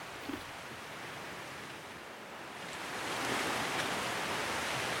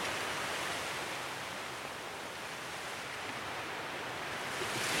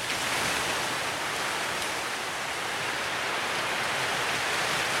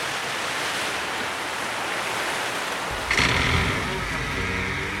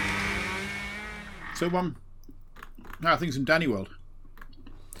So, how are things in Danny World?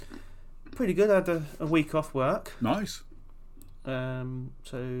 Pretty good. I had a week off work. Nice.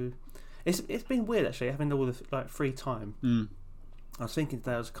 So it's been weird actually having all the free time. I was thinking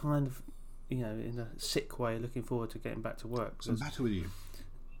today I was kind of, in a sick way looking forward to getting back to work. What's the matter with you?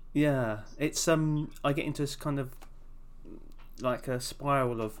 Yeah, it's I get into this kind of like a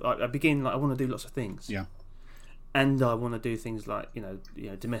spiral of I begin I want to do lots of things. Yeah. And I want to do things like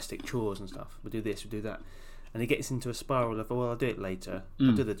domestic chores and stuff. We'll do this, we'll do that, and it gets into a spiral of I'll do it later.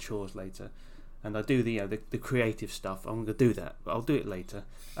 I'll do the chores later, and I do the creative stuff. I'm going to do that, but I'll do it later.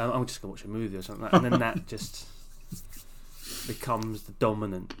 I'm just going to watch a movie or something, and then that just becomes the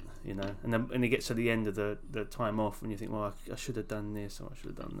dominant, and then it gets to the end of the time off, and you think, well, I should have done this or I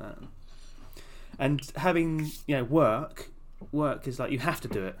should have done that. And having work is like you have to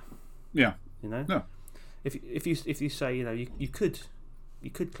do it. Yeah. No. If you say you could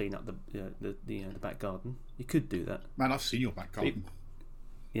clean up the back garden, you could do that. Man, I've seen your back garden.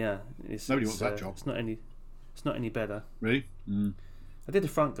 Nobody wants that job. It's not any better. Really? I did the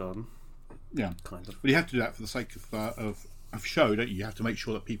front garden. Yeah, kind of. But you have to do that for the sake of show, don't you? You have to make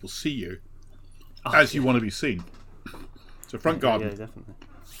sure that people see you as you want to be seen. So front garden. Yeah, definitely.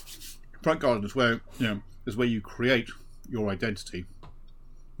 Front garden is where you create your identity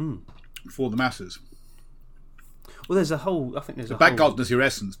for the masses. Well, I think there's a back garden is your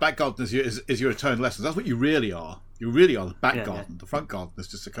essence. Back garden is your eternal essence. That's what you really are. You really are the back garden. Yeah. The front garden is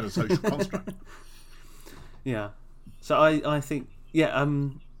just a kind of social construct. Yeah. So I think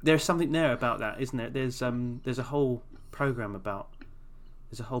there's something there about that, isn't there? There's a whole program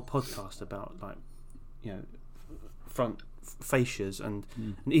there's a whole podcast about front fascias and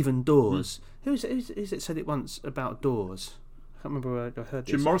even doors. Who's it said it once about doors? I can't remember where I heard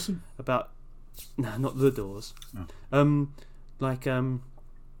this. Jim Morrison? About no, not the doors. Oh.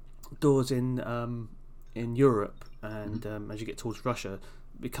 Doors in Europe and as you get towards Russia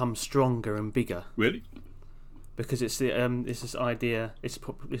become stronger and bigger. Really? Because it's this idea. This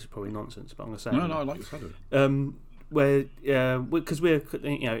is probably nonsense, but I'm going to say no, I like the side of it. Where because we're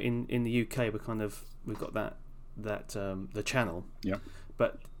in the UK we've got that the channel. Yeah.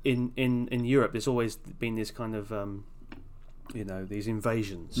 But in Europe, there's always been this kind of these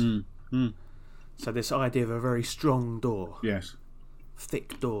invasions. So this idea of a very strong door, yes,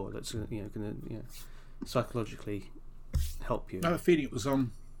 thick door that's going to psychologically help you. I have a feeling it was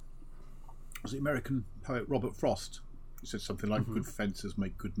the American poet Robert Frost who said something like "Good fences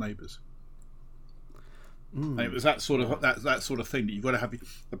make good neighbours," and it was that sort of that sort of thing that you've got to have.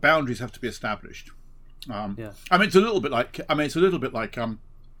 The boundaries have to be established. I mean, it's a little bit like kind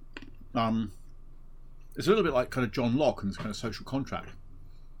of John Locke and this kind of social contract.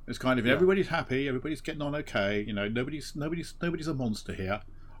 It's kind of everybody's happy, everybody's getting on okay. Nobody's a monster here.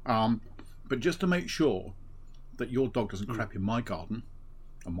 But just to make sure that your dog doesn't crap in my garden,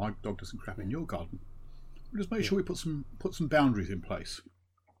 and my dog doesn't crap in your garden, we'll just make sure we put some boundaries in place.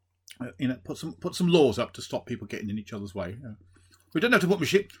 Put some laws up to stop people getting in each other's way. We don't have to put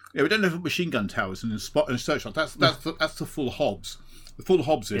machine gun towers and searchlights. That's the full Hobbes. The full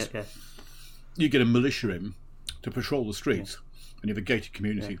Hobbes is you get a militia in to patrol the streets. And you have a gated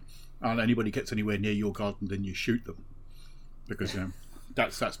community, and anybody gets anywhere near your garden, then you shoot them, because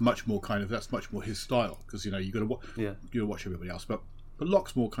that's much more his style. Because you got to watch everybody else. But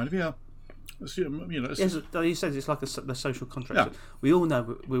Locke's more kind of Yes, he says it's like the social contract. Yeah. We all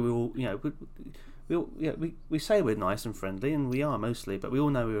know we say we're nice and friendly, and we are mostly, but we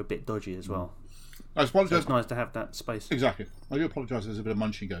all know we're a bit dodgy as well. I apologise. So it's nice to have that space. Exactly. I do apologise. There's a bit of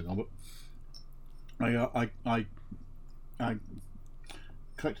munching going on, but I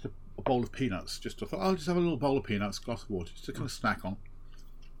collected a bowl of peanuts. I'll just have a little bowl of peanuts, glass of water, just to kind of snack on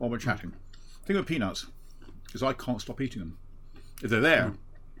while we're chatting. The thing with peanuts is I can't stop eating them. If they're there,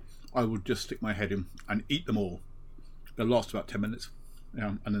 I will just stick my head in and eat them all. They'll last about 10 minutes,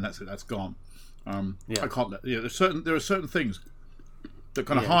 and then that's it. That's gone. I can't let. There are certain things that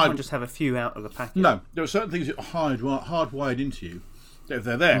kind of hard. You can't just have a few out of the packet. No, there are certain things that are hardwired into you. That if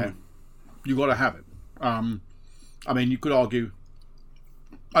they're there, you've got to have it. I mean, you could argue.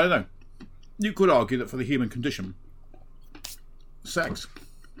 I don't know. You could argue that for the human condition, sex,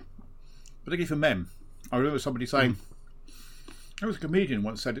 particularly for men. I remember somebody saying, there was a comedian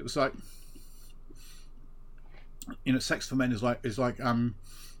once said it was like, sex for men is like it's like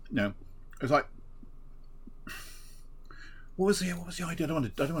what was the idea? I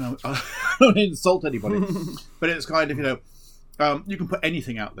don't want to insult anybody, but it's kind of you can put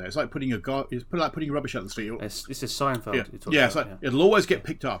anything out there. It's like putting putting rubbish out the street. This is Seinfeld. It'll always get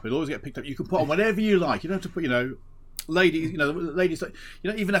picked up. You can put on whatever you like. You don't have to put ladies, ladies, you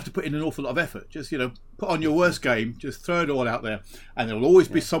don't even have to put in an awful lot of effort. Just, put on your worst game, just throw it all out there, and there'll always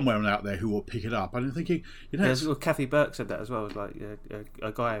be someone out there who will pick it up. And I'm thinking, well, Kathy Burke said that as well. It was like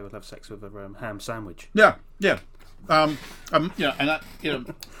a guy would have sex with a ham sandwich. Yeah. And that,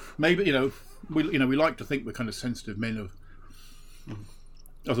 maybe, we like to think we're kind of sensitive men of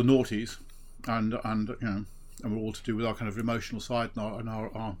the noughties, and we're all to do with our kind of emotional side and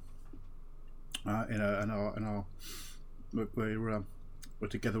our we're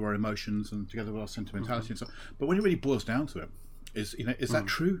together with our emotions and together with our sentimentality and so on. But when it really boils down to it, is that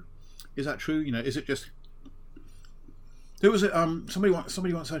true? Is that true? Is it just? There was somebody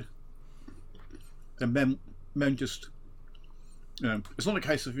once said, and men just, it's not a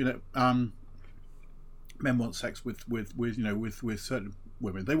case of men want sex with certain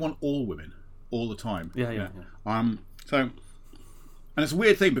women. They want all women all the time. Yeah. So, and it's a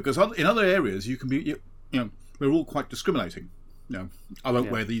weird thing because in other areas you can be, we're all quite discriminating. I won't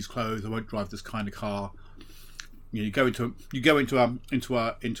wear these clothes. I won't drive this kind of car. You go into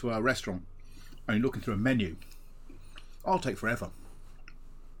a restaurant and you're looking through a menu. I'll take forever.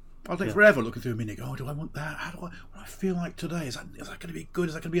 Forever looking through a menu. Oh, do I want that? What do I feel like today? Is that going to be good?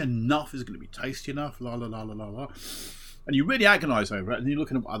 Is that going to be enough? Is it going to be tasty enough? La la la la la la. And you really agonise over it, and you're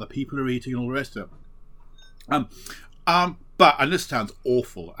looking at what other people are eating and all the rest of it. But this sounds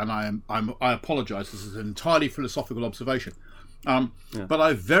awful, and I apologise. This is an entirely philosophical observation. But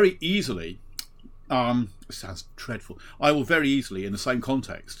I very easily, it sounds dreadful. I will very easily, in the same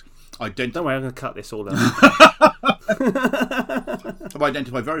context, identify. Don't worry, I'm going to cut this all out. I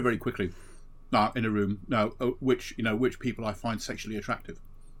identify very, very quickly in a room which people I find sexually attractive,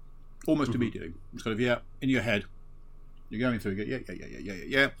 almost immediately. It's kind of in your head. You're going through it.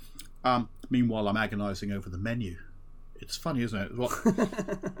 Yeah. Meanwhile, I'm agonising over the menu. It's funny, isn't it?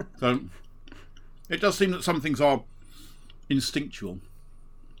 So it does seem that some things are instinctual,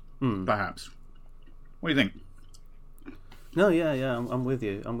 perhaps. What do you think? No, yeah, I'm with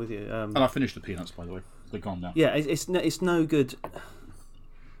you. And I finished the peanuts, by the way. They're gone now. Yeah, it's no good.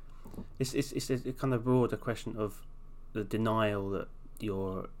 It's a kind of broader question of the denial that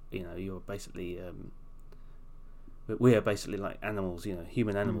you're basically we are basically like animals,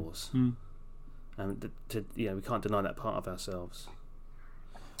 human animals, and we can't deny that part of ourselves.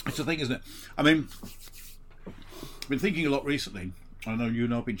 It's the thing, isn't it? I mean, I've been thinking a lot recently. I know you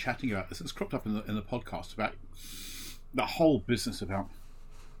and I have been chatting about this. It's cropped up in the podcast about the whole business about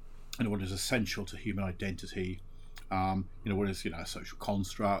what is essential to human identity. What is a social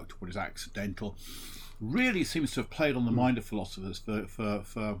construct? What is accidental? Really seems to have played on the mind of philosophers for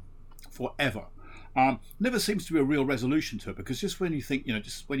forever. Never seems to be a real resolution to it, because just when you think,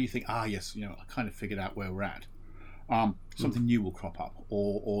 yes, I kind of figured out where we're at. Something new will crop up,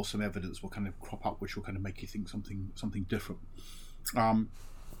 or some evidence will kind of crop up, which will kind of make you think something different. And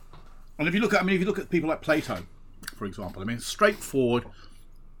if you look at people like Plato, for example, straightforward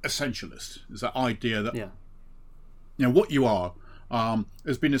essentialist is that idea that what you are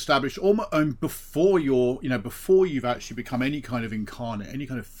has been established almost before you've actually become any kind of incarnate, any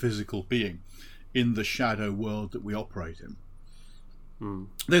kind of physical being in the shadow world that we operate in.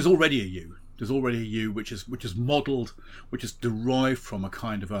 There's already a you. There's already a you which is modelled, which is derived from a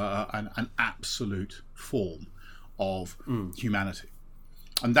kind of an absolute form of humanity,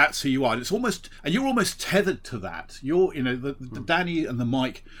 and that's who you are. And you're almost tethered to that. The Danny and the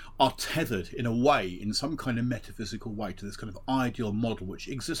Mike are tethered in a way, in some kind of metaphysical way, to this kind of ideal model which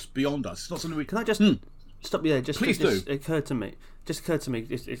exists beyond us. It's not something we can. I just stop you there? Please do. It occurred to me. It's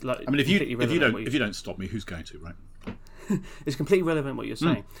like, if you don't stop me, who's going to, right? It's completely relevant what you're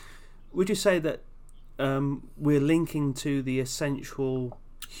saying. Would you say that we're linking to the essential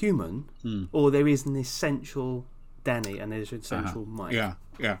human, or there is an essential Danny and there's an essential Mike? Yeah.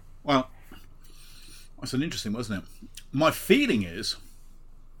 Well, that's an interesting one, isn't it? My feeling is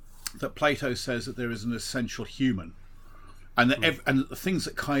that Plato says that there is an essential human, and that and the things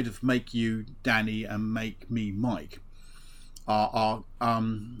that kind of make you Danny and make me Mike are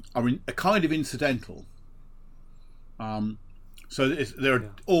kind of incidental. So there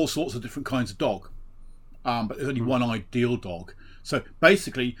are all sorts of different kinds of dog, but there's only one ideal dog. So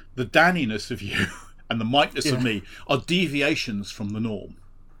basically, the Danniness of you and the Mike-ness of me are deviations from the norm.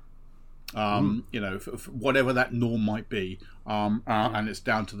 For whatever that norm might be, and it's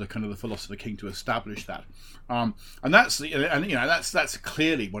down to the kind of the philosopher king to establish that. And that's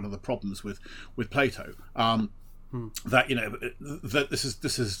clearly one of the problems with Plato. That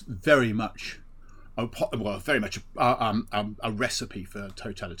this is very much. Very much a recipe for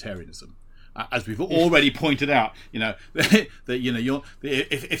totalitarianism, as we've already pointed out. If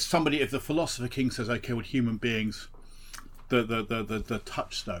the philosopher king says, okay, well, human beings the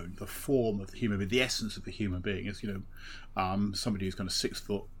touchstone, the form of the human being, the essence of the human being is, somebody who's kind of 6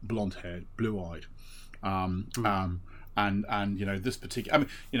 foot, blonde haired, blue eyed. And this particular,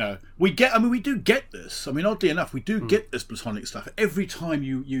 we do get this. I mean, oddly enough, we do get this platonic stuff every time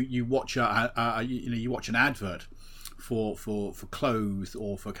you watch you watch an advert for clothes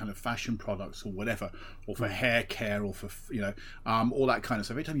or for kind of fashion products or whatever, or for hair care, or for all that kind of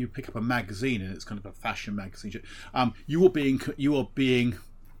stuff. Every time you pick up a magazine and it's kind of a fashion magazine, you are being,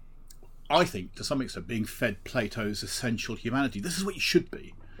 I think, to some extent, being fed Plato's essential humanity. This is what you should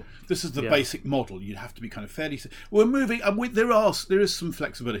be. This is the basic model. You'd have to be kind of fairly. We're moving, and there is some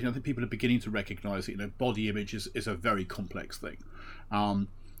flexibility. I think people are beginning to recognise that body image is a very complex thing. And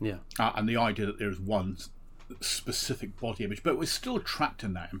the idea that there is one specific body image, but we're still trapped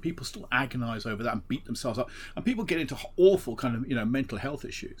in that, and people still agonise over that and beat themselves up, and people get into awful kind of mental health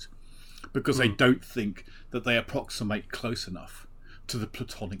issues because they don't think that they approximate close enough to the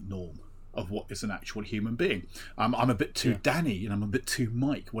Platonic norm of what is an actual human being. I'm a bit too Danny, and I'm a bit too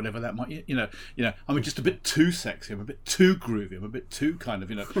Mike, whatever that might, I'm just a bit too sexy, I'm a bit too groovy, I'm a bit too kind of,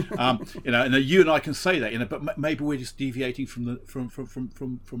 and you and I can say that, but maybe we're just deviating from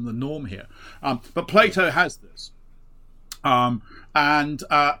the norm here. But Plato has this, and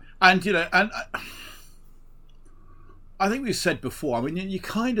I think we've said before. I mean,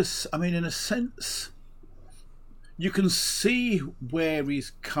 in a sense, you can see where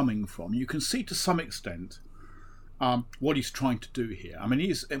he's coming from. You can see to some extent what he's trying to do here. I mean,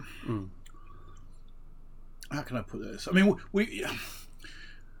 he's... How can I put this? I mean, we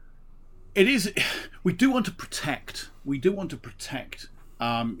do want to protect. We do want to protect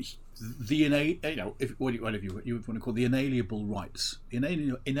the whatever you would want to call the inalienable rights,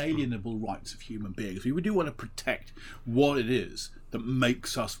 inalienable rights of human beings. We do want to protect what it is that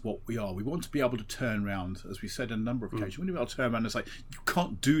makes us what we are. We want to be able to turn around, as we said on a number of occasions, we want to be able to turn around and say, you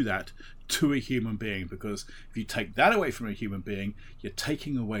can't do that to a human being, because if you take that away from a human being, you're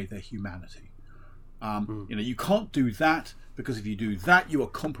taking away their humanity. You can't do that, because if you do that, you are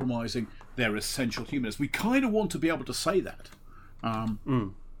compromising their essential humanness. We kind of want to be able to say that.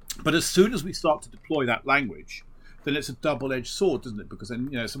 But as soon as we start to deploy that language, then it's a double-edged sword, doesn't it? Because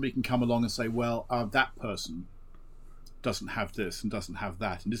then somebody can come along and say, well, that person doesn't have this and doesn't have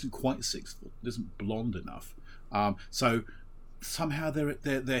that and isn't quite 6 foot, isn't blonde enough. So somehow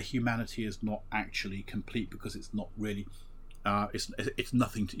their humanity is not actually complete, because it's not really, it's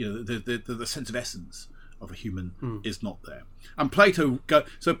nothing to, the sense of essence of a human is not there. And Plato,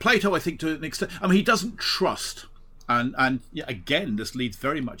 I think, to an extent, he doesn't trust. And again, this leads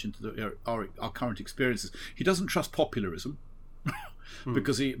very much into our current experiences. He doesn't trust popularism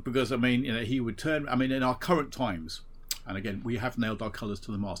because he would turn. In our current times, and again, we have nailed our colours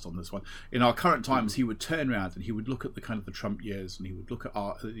to the mast on this one. In our current times, he would turn around and he would look at the kind of the Trump years, and he would look at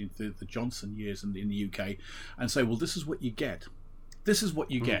the Johnson years in the UK, and say, well, this is what you get. This is what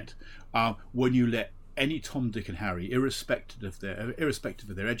you get when you let any Tom, Dick, and Harry, irrespective of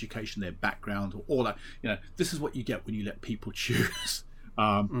their education, their background, or all that, this is what you get when you let people choose.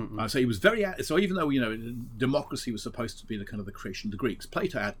 So he was very. So even though democracy was supposed to be the kind of the creation of the Greeks,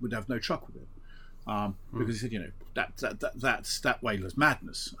 Plato would have no truck with it. Because he said, that way was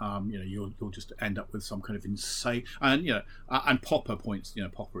madness. You'll just end up with some kind of insane. And Popper points.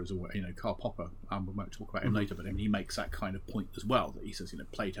 Popper is Karl Popper. We won't talk about him later, but he makes that kind of point as well. That he says,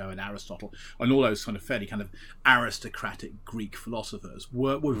 Plato and Aristotle and all those kind of fairly kind of aristocratic Greek philosophers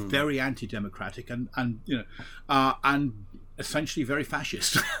were very anti-democratic and essentially very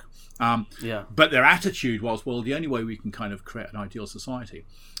fascist. But their attitude was, well, the only way we can kind of create an ideal society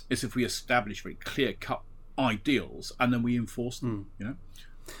is if we establish very clear-cut ideals and then we enforce them.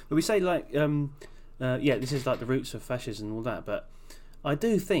 But we say this is like the roots of fascism and all that. But I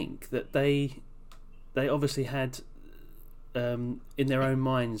do think that they obviously had in their own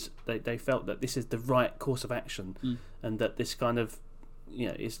minds they felt that this is the right course of action, and that this kind of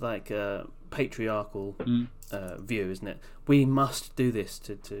it's like a patriarchal view, isn't it? We must do this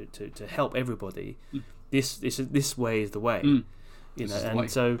to help everybody. This way is the way.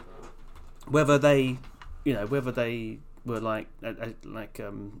 So whether they were like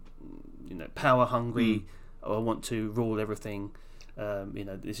power hungry or want to rule everything,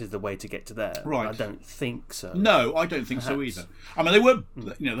 this is the way to get to there. Right. I don't think so. No, I don't think so either. They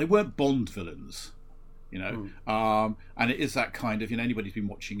weren't Bond villains, and it is that kind of anybody's been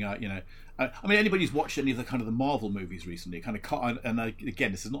watching anybody's watched any of the kind of the Marvel movies recently,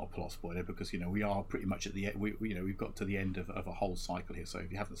 again, this is not a plot spoiler, because we are pretty much at the end. We've got to the end of a whole cycle here, so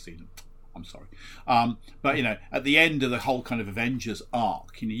if you haven't seen them, I'm sorry. But at the end of the whole kind of Avengers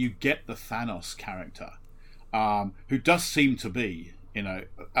arc, you get the Thanos character who does seem to be,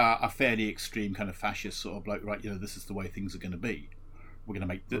 a fairly extreme kind of fascist sort of bloke. Right, this is the way things are going to be. We're going to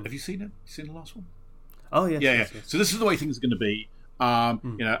make. Have you seen it? Seen the last one? Oh yes. Yeah. So this is the way things are going to be.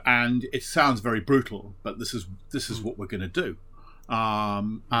 And it sounds very brutal, but this is what we're going to do.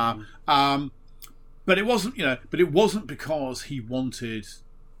 But it wasn't, because he wanted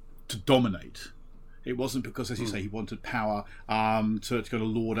to dominate. It wasn't because, as you say, he wanted power to kind of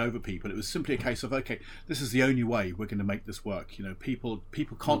lord over people. It was simply a case of, okay, this is the only way we're going to make this work. People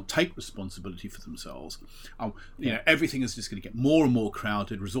can't take responsibility for themselves. Everything is just going to get more and more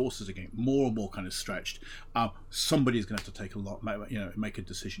crowded. Resources are getting more and more kind of stretched. Somebody's going to have to take make a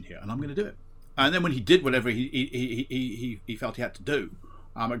decision here, and I'm going to do it. And then when he did whatever he felt he had to do,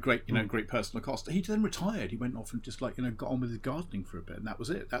 at great personal cost, he then retired. He went off and just got on with his gardening for a bit, and that was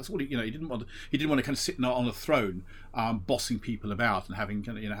it. That's what he didn't want to kind of sit on a throne, bossing people about and having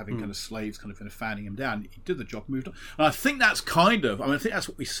kind of slaves kind of fanning him down. He did the job, moved on, and I think that's I think that's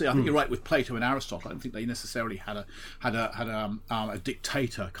what we see. I think you're right with Plato and Aristotle. I don't think they necessarily had a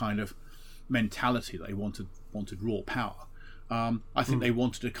dictator kind of mentality. They wanted raw power. I think they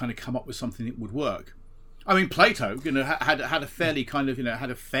wanted to kind of come up with something that would work. I mean, Plato, had a fairly kind of,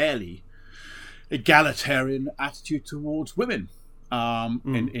 had a fairly egalitarian attitude towards women, from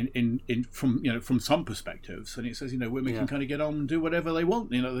some perspectives, and it says, women can kind of get on and do whatever they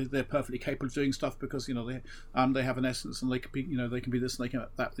want. They're perfectly capable of doing stuff because they have an essence, and they can be, they can be this and they can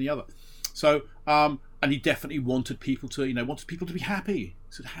that and the other. So, and he definitely wanted people to, be happy. He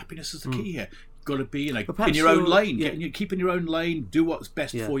said happiness is the key here. Got to be, in your own lane. Keep in your own lane. Do what's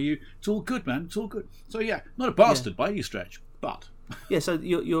best for you. It's all good, man. It's all good. So not a bastard by any stretch, but So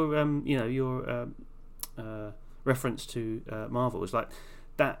your reference to Marvel was like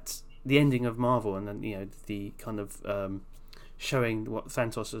that. The ending of Marvel, and then the kind of showing what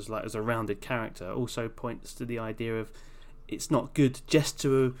Thanos is like as a rounded character, also points to the idea of it's not good just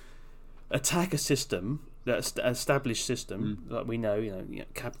to attack a system. That established system, like we know,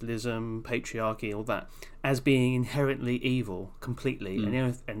 capitalism, patriarchy, all that, as being inherently evil, completely,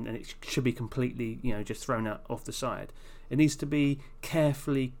 and it should be completely, just thrown out off the side. It needs to be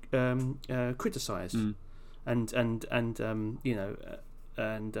carefully criticised, and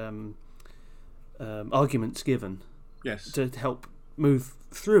arguments given, to help move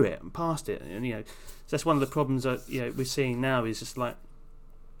through it and past it. And so that's one of the problems that we're seeing now is just like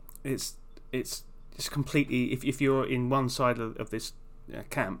it's completely, if you're in one side of this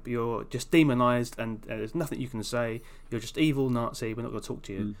camp, you're just demonized, and there's nothing you can say. You're just evil Nazi. We're not going to talk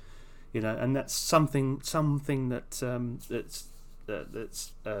to you, and that's something that's kind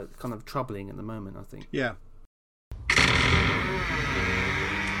of troubling at the moment, I think. Yeah.